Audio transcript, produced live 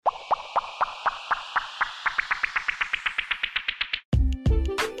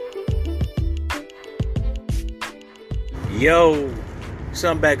Yo, so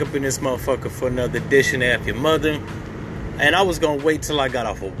I'm back up in this motherfucker for another edition of Your Mother. And I was gonna wait till I got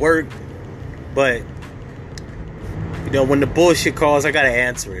off of work, but when the bullshit calls, I gotta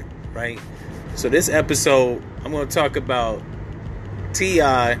answer it, right? So this episode, I'm gonna talk about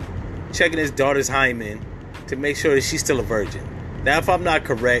T.I. checking his daughter's hymen to make sure that she's still a virgin. Now, if I'm not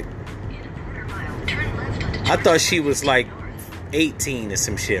correct, I thought she was like 18 or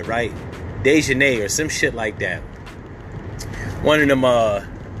some shit, right? Dejanay or some shit like that. One of them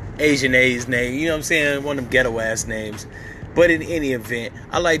Asian A's name, you know what I'm saying? One of them ghetto ass names. But in any event,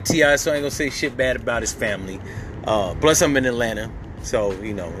 I like T.I., so I ain't gonna say shit bad about his family. Plus I'm in Atlanta, so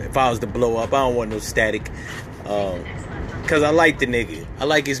if I was to blow up, I don't want no static. Cause I like the nigga. I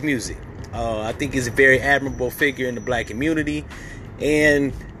like his music. I think he's a very admirable figure in the black community.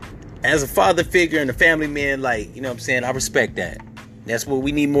 And as a father figure and a family man, I respect that. That's what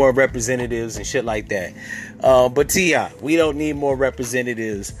we need, more representatives and shit like that. But T.I., we don't need more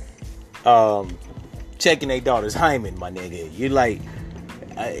representatives checking their daughter's hymen, my nigga. You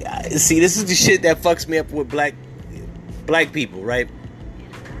see, this is the shit that fucks me up with black people, right?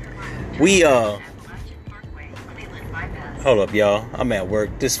 We hold up, y'all. I'm at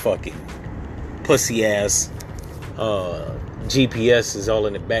work. This fucking pussy ass GPS is all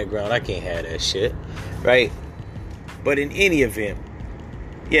in the background. I can't have that shit, right? But in any event,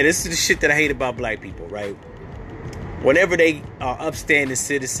 yeah, this is the shit that I hate about black people, right? Whenever they are upstanding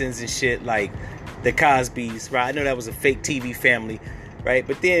citizens and shit, like the Cosbys, right? I know that was a fake TV family, right?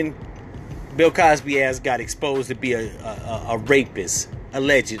 But then Bill Cosby ass got exposed to be a rapist,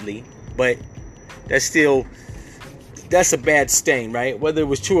 allegedly. But that's a bad stain, right? Whether it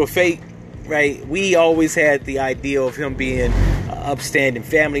was true or fake, right? We always had the idea of him being an upstanding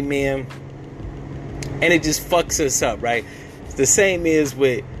family man. And it just fucks us up, right? The same is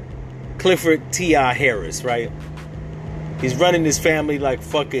with Clifford T.I. Harris, right? He's running his family like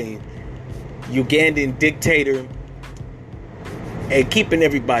fucking Ugandan dictator and keeping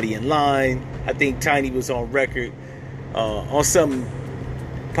everybody in line. I think Tiny was on record on some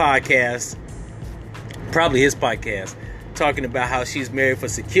podcast, probably his podcast, talking about how she's married for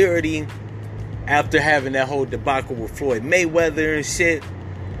security after having that whole debacle with Floyd Mayweather and shit.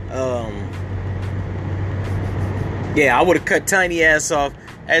 Yeah, I would have cut Tiny ass off.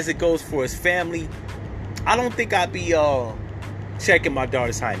 As it goes for his family, I don't think I'd be checking my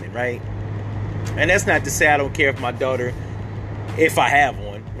daughter's hymen, right? And that's not to say I don't care if my daughter, if I have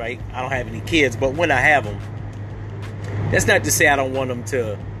one, right? I don't have any kids, but when I have them, that's not to say I don't want them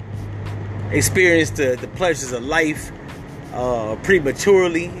to experience the pleasures of life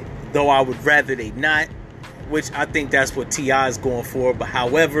prematurely, though I would rather they not, which I think that's what T.I. is going for. But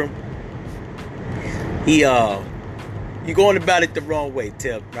however, you're going about it the wrong way,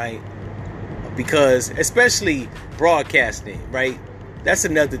 Tip, right? Because especially broadcasting, right? That's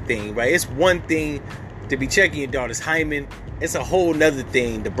another thing, right? It's one thing to be checking your daughter's hymen. It's a whole nother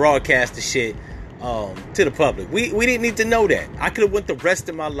thing to broadcast the shit to the public. We didn't need to know that. I could have went the rest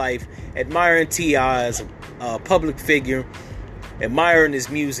of my life admiring T.I. as a public figure, admiring his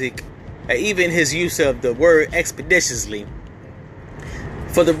music, even his use of the word expeditiously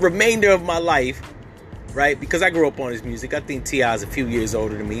for the remainder of my life, right? Because I grew up on his music. I think T.I. is a few years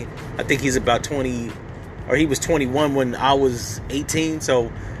older than me. I think he's about 20, or he was 21 when I was 18. So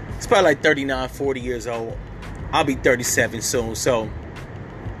it's probably like 39, 40 years old. I'll be 37 soon. So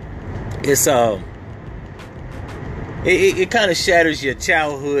it's it kind of shatters your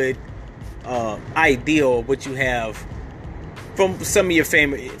childhood ideal of what you have from some of your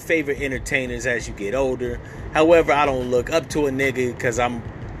favorite entertainers as you get older. However, I don't look up to a nigga because I'm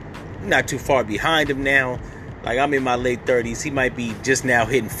not too far behind him now. Like, I'm in my late 30s. He might be just now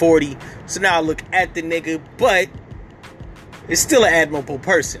hitting 40. So now I look at the nigga, but it's still an admirable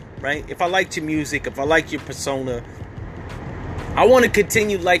person, right? If I liked your music, if I like your persona, I want to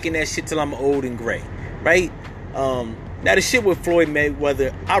continue liking that shit till I'm old and gray, right? Now the shit with Floyd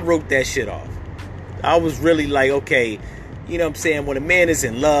Mayweather, I wrote that shit off. I was really like, okay, you know what I'm saying? When a man is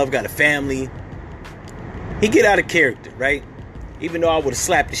in love, got a family, he get out of character, right? Even though I would have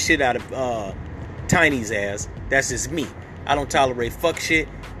slapped the shit out of Tiny's ass, that's just me. I don't tolerate fuck shit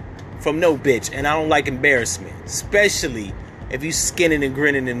from no bitch, and I don't like embarrassment, especially if you skinning and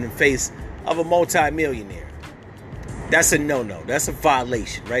grinning in the face of a multi-millionaire. That's a no-no. That's a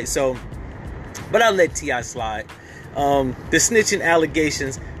violation, right? So, but I let T.I. slide. The snitching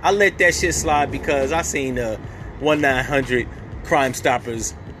allegations, I let that shit slide because I seen the 1-900 Crime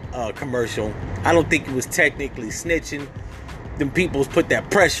Stoppers commercial. I don't think it was technically snitching. Them peoples put that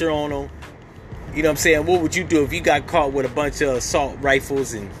pressure on them. You know what I'm saying? What would you do if you got caught with a bunch of assault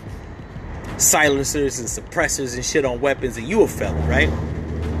rifles and silencers and suppressors and shit on weapons, and you a felon, right?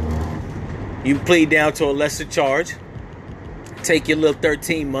 You plead down to a lesser charge, take your little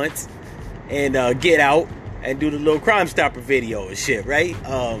 13 months, and get out and do the little Crime Stopper video and shit, right?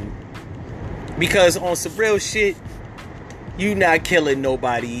 Because on some real shit, you not killing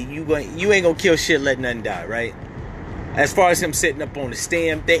nobody. You ain't gonna kill shit, let nothing die, right? As far as him sitting up on the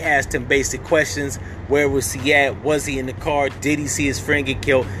stand, they asked him basic questions. Where was he at? Was he in the car? Did he see his friend get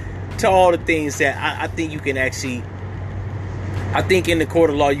killed? To all the things that I think you can actually, I think in the court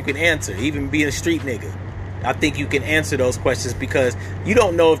of law you can answer. Even being a street nigga, I think you can answer those questions, because you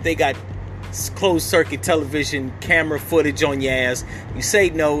don't know if they got closed circuit television camera footage on your ass. You say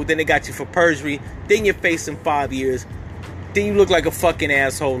no, then they got you for perjury, then you're facing 5 years, then you look like a fucking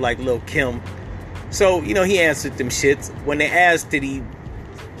asshole like Lil Kim. So, you know, he answered them shits. When they asked did he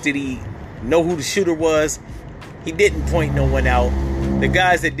know who the shooter was, he didn't point no one out. The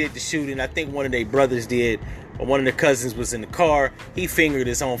guys that did the shooting, I think one of their brothers did, or one of their cousins was in the car. He fingered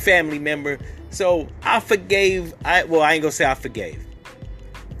his own family member. So I forgave. I ain't gonna say I forgave.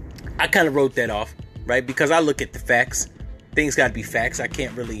 I kind of wrote that off, right? Because I look at the facts. Things got to be facts. I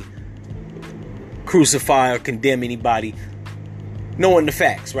can't really crucify or condemn anybody knowing the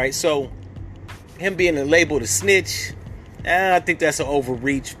facts, right? So him being labeled a snitch, I think that's an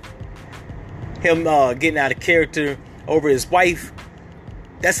overreach. Him getting out of character over his wife,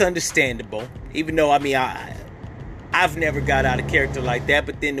 that's understandable. Even though, I mean, I've never got out of character like that.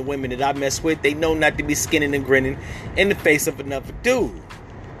 But then the women that I mess with, they know not to be skinning and grinning in the face of another dude.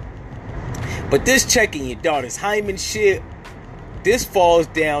 But this checking your daughter's hymen shit, this falls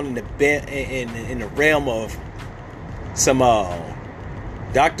down in the realm of some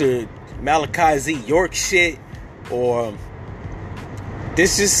Dr. Malachi Z. York shit, or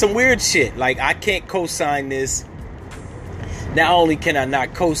this is some weird shit. Like, I can't co-sign this. Not only can I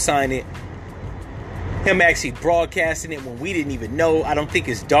not co-sign it, him actually broadcasting it when we didn't even know. I don't think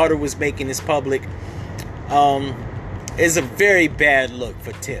his daughter was making this public. Is a very bad look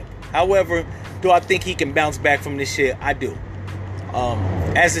for Tip. However, do I think he can bounce back from this shit? I do.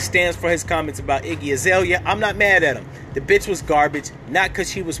 As it stands for his comments about Iggy Azalea, I'm not mad at him. The bitch was garbage. Not because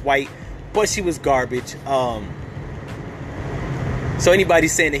she was white, but she was garbage. So anybody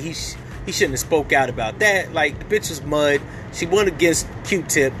saying that he shouldn't have spoke out about that, like, the bitch was mud. She went against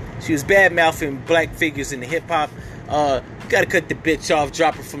Q-Tip. She was bad-mouthing black figures in the hip-hop. You gotta cut the bitch off,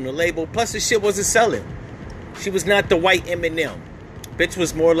 drop her from the label. Plus, the shit wasn't selling. She was not the white Eminem. Bitch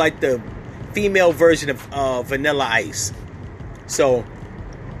was more like the female version of Vanilla Ice. So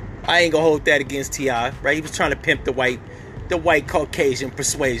I ain't gonna hold that against T.I., right? He was trying to pimp the white Caucasian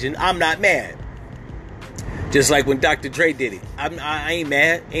persuasion. I'm not mad. Just like when Dr. Dre did it. I ain't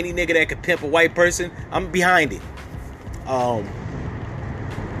mad. Any nigga that could pimp a white person, I'm behind it.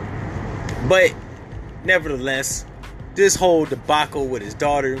 But nevertheless, this whole debacle with his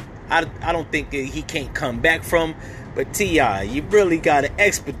daughter, I don't think that he can't come back from. But T.I., you really gotta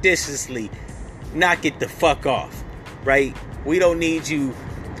expeditiously knock it the fuck off, right? We don't need you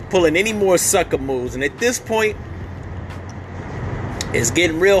pulling any more sucker moves. And at this point, it's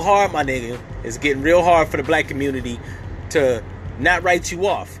getting real hard, my nigga. It's getting real hard for the black community to not write you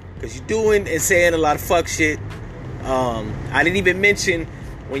off, because you're doing and saying a lot of fuck shit. I didn't even mention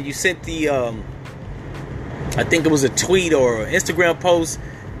when you sent the I think it was a tweet or an Instagram post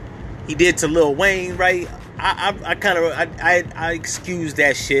he did to Lil Wayne, right? I excused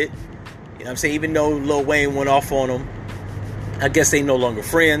that shit. You know what I'm saying? Even though Lil Wayne went off on him, I guess they no longer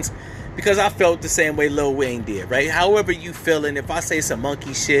friends, because I felt the same way Lil Wayne did, right? However you feeling, if I say some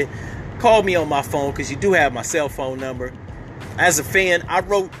monkey shit, call me on my phone, because you do have my cell phone number. As a fan, I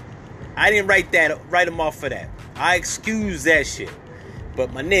didn't write him off for that. I excuse that shit.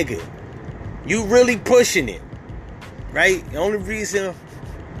 But my nigga, you really pushing it, right? The only reason,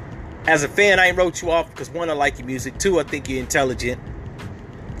 as a fan, I ain't wrote you off, because one, I like your music. Two, I think you're intelligent.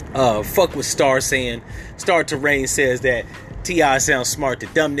 Fuck with Star saying, Star Terrain says that T.I. sounds smart to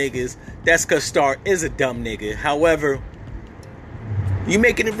dumb niggas. That's because Star is a dumb nigga. However, you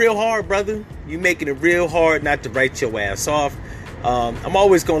making it real hard, brother. You making it real hard not to write your ass off. I'm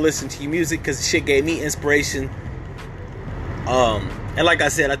always going to listen to your music, because the shit gave me inspiration. And like I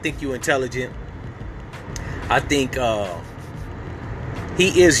said, I think you're intelligent. I think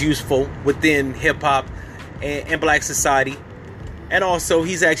he is useful within hip-hop and black society. And also,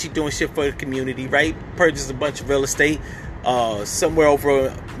 he's actually doing shit for the community, right? Purchased a bunch of real estate somewhere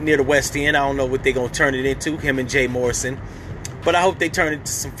over near the West End. I don't know what they're going to turn it into, him and Jay Morrison. But I hope they turn it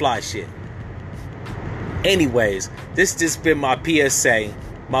into some fly shit. Anyways, this just been my PSA,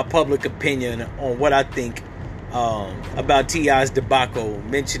 my public opinion on what I think about T.I.'s debacle,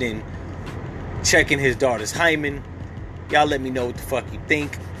 mentioning checking his daughter's hymen. Y'all let me know what the fuck you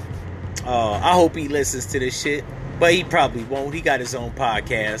think. I hope he listens to this shit, but he probably won't. He got his own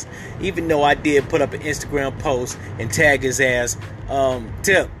podcast. Even though I did put up an Instagram post and tag his ass.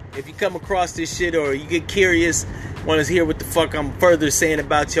 Tip, if you come across this shit or you get curious, want to hear what the fuck I'm further saying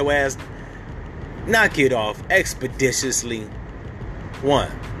about your ass, knock it off expeditiously. 1.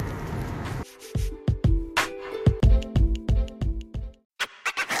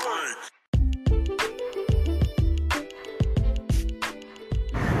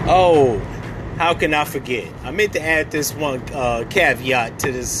 Oh, how can I forget? I meant to add this one caveat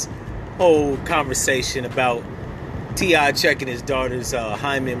to this whole conversation about T.I. checking his daughter's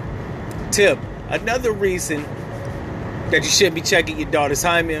hymen. Tip, another reason that you shouldn't be checking your daughter's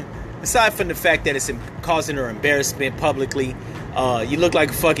hymen, aside from the fact that it's causing her embarrassment publicly, you look like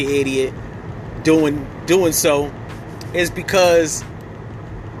a fucking idiot doing so, is because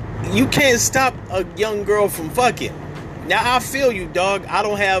you can't stop a young girl from fucking. Now, I feel you, dog. I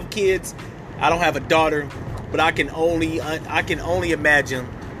don't have kids. I don't have a daughter. But I can only imagine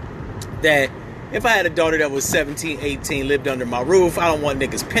that if I had a daughter that was 17, 18, lived under my roof, I don't want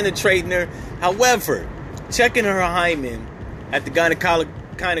niggas penetrating her. However, checking her hymen at the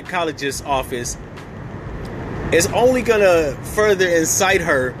gynecologist's office is only going to further incite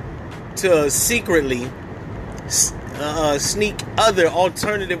her to secretly sneak other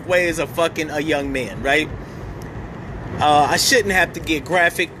alternative ways of fucking a young man, right? I shouldn't have to get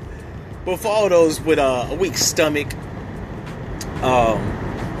graphic, but for all those with a weak stomach,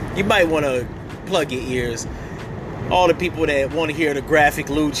 you might want to plug your ears. All the people that want to hear the graphic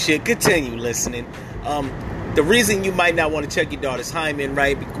lewd shit, continue listening. The reason you might not want to check your daughter's hymen,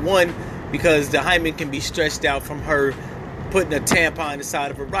 right? 1, because the hymen can be stretched out from her putting a tampon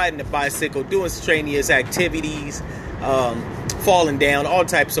inside of her, riding a bicycle, doing strenuous activities, falling down, all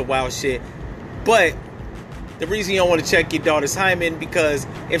types of wild shit. But the reason you don't want to check your daughter's hymen, because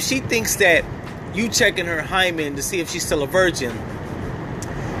if she thinks that you checking her hymen to see if she's still a virgin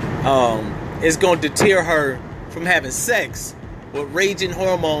is going to deter her from having sex with raging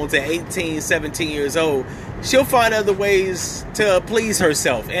hormones at 18, 17 years old, she'll find other ways to please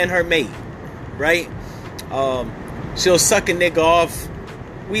herself and her mate, right? She'll suck a nigga off.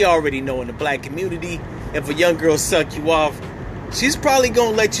 We already know in the black community, if a young girl suck you off, she's probably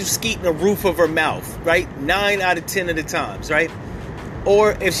going to let you skeet in the roof of her mouth, right? 9 out of 10 of the times, right?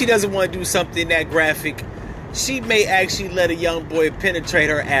 Or if she doesn't want to do something that graphic, she may actually let a young boy penetrate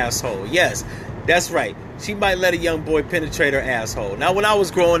her asshole. Yes, that's right. She might let a young boy penetrate her asshole. Now, when I was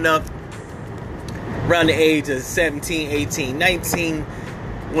growing up, around the age of 17, 18, 19,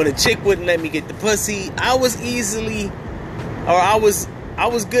 when a chick wouldn't let me get the pussy, I was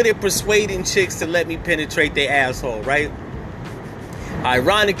good at persuading chicks to let me penetrate their asshole, right?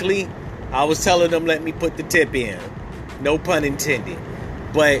 Ironically, I was telling them, let me put the tip in. No pun intended.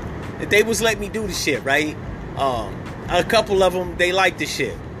 But they was letting me do the shit, right? A couple of them, they liked the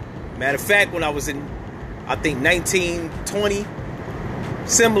shit. Matter of fact, when I was in, I think, 19, 20,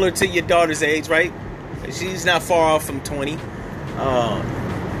 similar to your daughter's age, right? She's not far off from 20.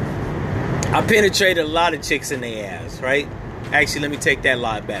 I penetrated a lot of chicks in their ass, right? Actually, let me take that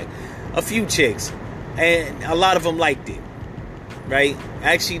lie back. A few chicks. And a lot of them liked it. Right?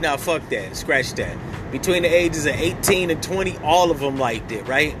 Actually, now fuck that. Scratch that. Between the ages of 18 and 20, all of them liked it,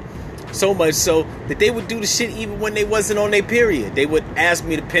 right? So much so that they would do the shit even when they wasn't on their period. They would ask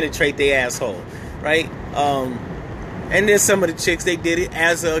me to penetrate their asshole, right? And then some of the chicks, they did it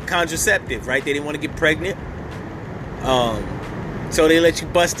as a contraceptive, right? They didn't want to get pregnant. So they let you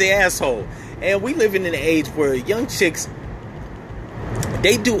bust their asshole. And we live in an age where young chicks,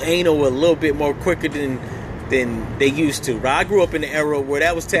 they do anal a little bit more quicker than they used to, right? I grew up in an era where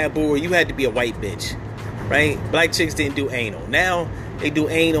that was taboo, where you had to be a white bitch, right? Black chicks didn't do anal. Now they do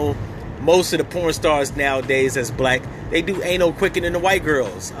anal. Most of the porn stars nowadays as black, they do anal quicker than the white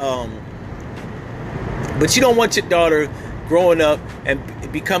girls. But you don't want your daughter growing up and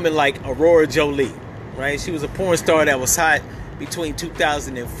becoming like Aurora Jolie, right? She was a porn star that was hot between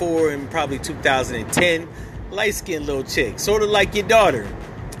 2004 and probably 2010. Light-skinned little chick, sort of like your daughter,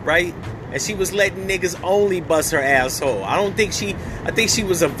 right? And she was letting niggas only bust her asshole. I think she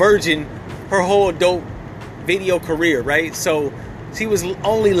was a virgin her whole adult video career, right? So she was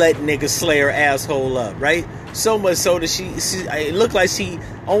only letting niggas slay her asshole up, right? So much so that it looked like she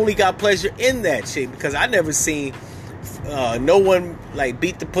only got pleasure in that shit, because I never seen no one like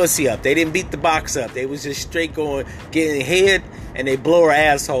beat the pussy up. They didn't beat the box up. They was just straight going, getting head, and they blow her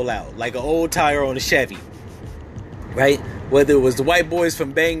asshole out like an old tire on a Chevy, right? Whether it was the white boys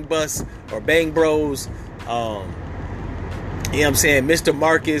from Bang Bus or Bang Bros, You know what I'm saying? Mr.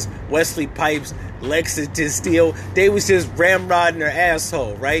 Marcus, Wesley Pipes, Lexington Steele, they was just ramrodding her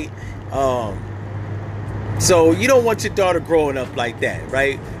asshole, right? So you don't want your daughter growing up like that,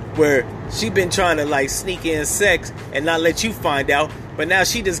 right? Where she been trying to like sneak in sex and not let you find out, but now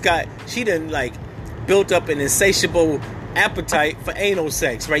she done like built up an insatiable appetite for anal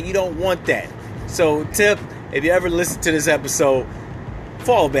sex, right? You don't want that. So tip, if you ever listen to this episode,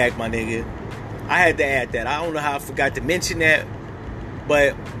 fall back, my nigga. I had to add that. I don't know how I forgot to mention that,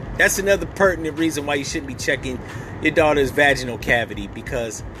 but that's another pertinent reason why you shouldn't be checking your daughter's vaginal cavity,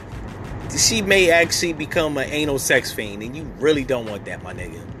 because she may actually become an anal sex fiend, and you really don't want that, my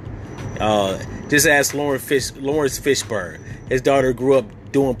nigga. Just ask Lawrence Fishburne. His daughter grew up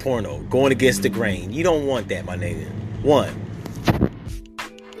doing porno, going against the grain. You don't want that, my nigga. One.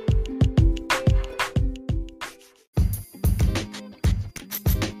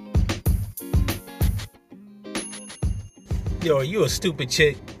 Yo, are you a stupid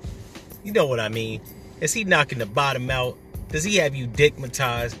chick? You know what I mean. Is he knocking the bottom out? Does he have you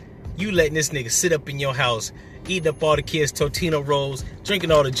dickmatized? You letting this nigga sit up in your house, eating up all the kids' Totino rolls,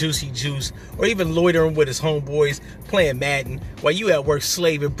 drinking all the juicy juice, or even loitering with his homeboys, playing Madden, while you at work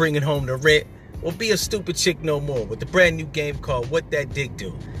slaving, bringing home the rent? Well, be a stupid chick no more with the brand new game called What That Dick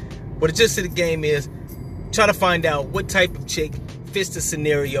Do. What the gist of the game is, try to find out what type of chick fits the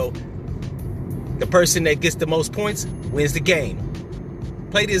scenario. The person that gets the most points wins the game.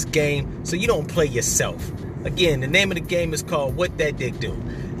 Play this game so you don't play yourself. Again, the name of the game is called What That Dick Do.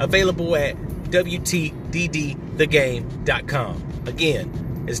 Available at WTDDthegame.com.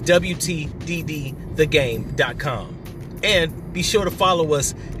 Again, it's WTDDthegame.com. And be sure to follow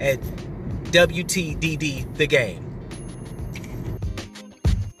us at WTDD The Game.